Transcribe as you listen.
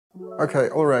Okay,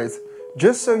 alright.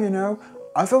 Just so you know,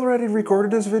 I've already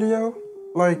recorded this video,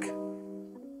 like,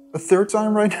 a third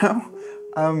time right now.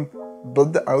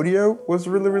 But the audio was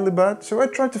really bad, so I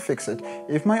tried to fix it.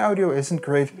 If my audio isn't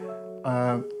great,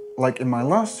 like in my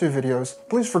last two videos,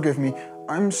 please forgive me.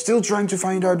 I'm still trying to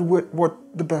find out what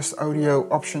the best audio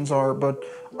options are, but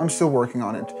I'm still working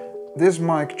on it. This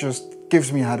mic just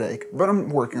gives me a headache, but I'm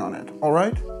working on it,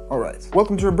 alright? Alright.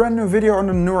 Welcome to a brand new video on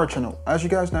the Noura channel. As you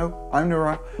guys know, I'm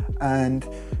Noura, and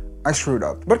I screwed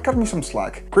up, but cut me some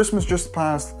slack. Christmas just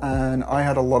passed and I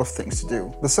had a lot of things to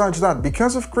do. Besides that,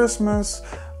 because of Christmas,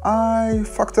 I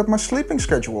fucked up my sleeping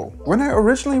schedule. When I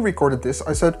originally recorded this,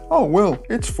 I said, oh well,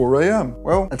 it's 4 AM.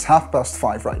 Well, it's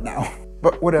 5:30 right now.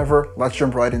 But whatever, let's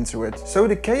jump right into it. So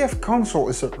the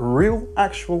KFConsole is a real,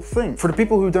 actual thing. For the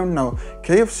people who don't know,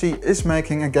 KFC is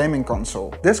making a gaming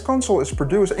console. This console is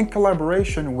produced in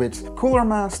collaboration with Cooler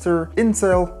Master,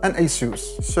 Intel and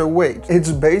Asus. So wait,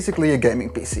 it's basically a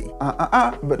gaming PC.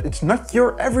 But it's not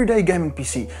your everyday gaming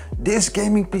PC. This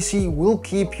gaming PC will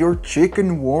keep your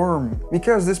chicken warm.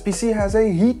 Because this PC has a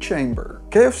heat chamber.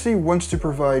 KFC wants to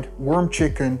provide warm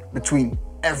chicken between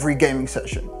every gaming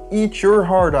session. Eat your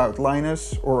heart out,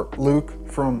 Linus, or Luke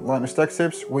from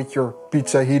LinusTechTips, with your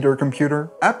pizza heater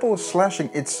computer. Apple is slashing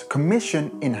its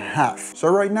commission in half. So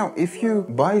right now, if you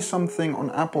buy something on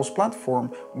Apple's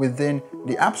platform within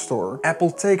the App Store,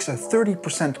 Apple takes a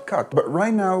 30% cut. But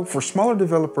right now, for smaller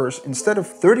developers, instead of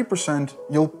 30%,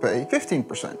 you'll pay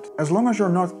 15%. As long as you're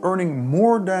not earning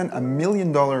more than $1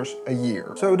 million a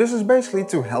year. So this is basically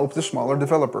to help the smaller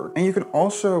developer. And you can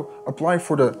also apply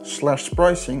for the slashed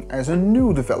pricing as a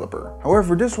new developer.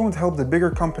 However, this won't help the bigger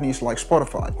companies like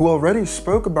Spotify, who already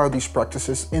spoke about these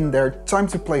practices in their Time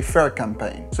to Play Fair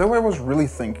campaign. So I was really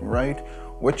thinking, right,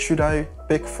 what should I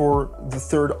pick for the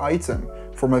third item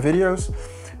for my videos?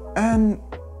 And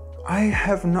I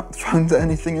have not found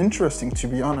anything interesting, to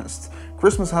be honest.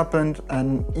 Christmas happened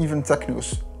and even tech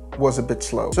news was a bit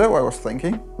slow. So I was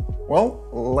thinking, well,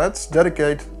 let's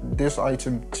dedicate this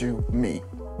item to me.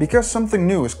 Because something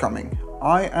new is coming.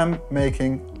 I am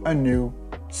making a new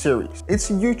series. It's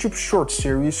a YouTube short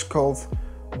series called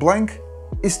Blank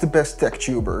is the best tech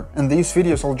tuber. And these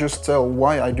videos I'll just tell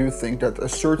why I do think that a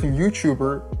certain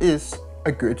YouTuber is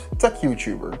a good tech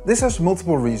YouTuber. This has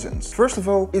multiple reasons. First of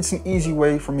all, it's an easy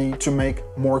way for me to make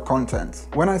more content.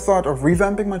 When I thought of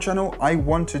revamping my channel, I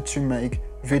wanted to make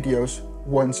videos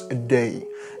once a day.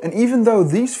 And even though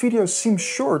these videos seem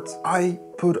short, I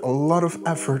put a lot of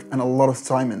effort and a lot of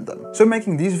time in them. So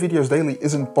making these videos daily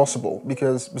isn't possible,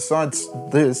 because besides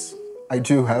this, I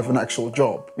do have an actual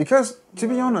job. Because, to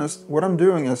be honest, what I'm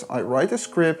doing is I write a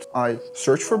script, I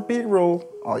search for B-roll,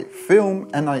 I film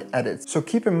and I edit. So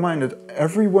keep in mind that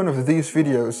every one of these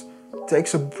videos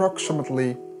takes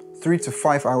approximately 3 to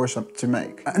 5 hours to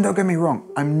make. And don't get me wrong,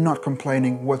 I'm not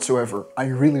complaining whatsoever. I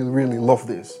really love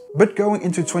this. But going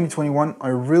into 2021, I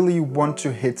really want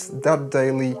to hit that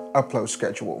daily upload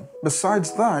schedule.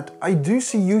 Besides that, I do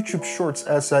see YouTube Shorts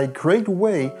as a great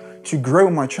way to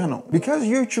grow my channel. Because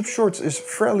YouTube Shorts is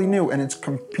fairly new and it's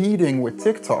competing with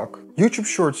TikTok, YouTube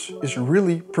Shorts is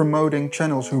really promoting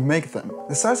channels who make them.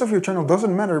 The size of your channel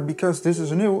doesn't matter because this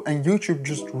is new and YouTube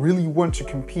just really wants to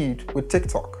compete with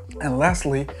TikTok. And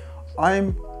lastly,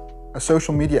 I'm a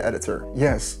social media editor.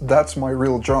 Yes, that's my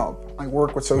real job. I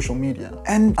work with social media.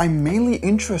 And I'm mainly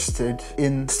interested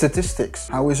in statistics.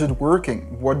 How is it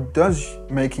working? What does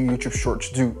making YouTube Shorts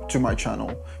do to my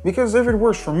channel? Because if it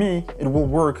works for me, it will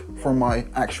work for my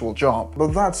actual job.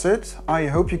 But that's it. I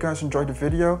hope you guys enjoyed the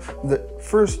video. The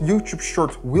first YouTube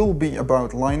Short will be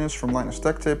about Linus from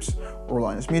LinusTechTips or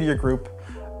Linus Media Group.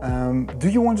 Do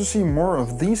you want to see more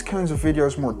of these kinds of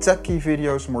videos, more techie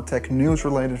videos, more tech news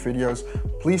related videos?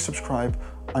 Please subscribe.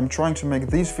 I'm trying to make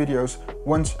these videos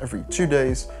once every 2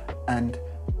 days. And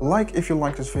like if you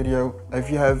like this video,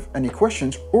 if you have any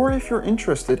questions, or if you're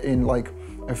interested in like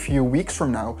a few weeks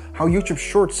from now, how YouTube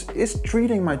Shorts is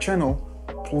treating my channel,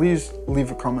 please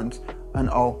leave a comment and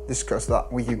I'll discuss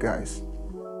that with you guys.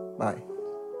 Bye.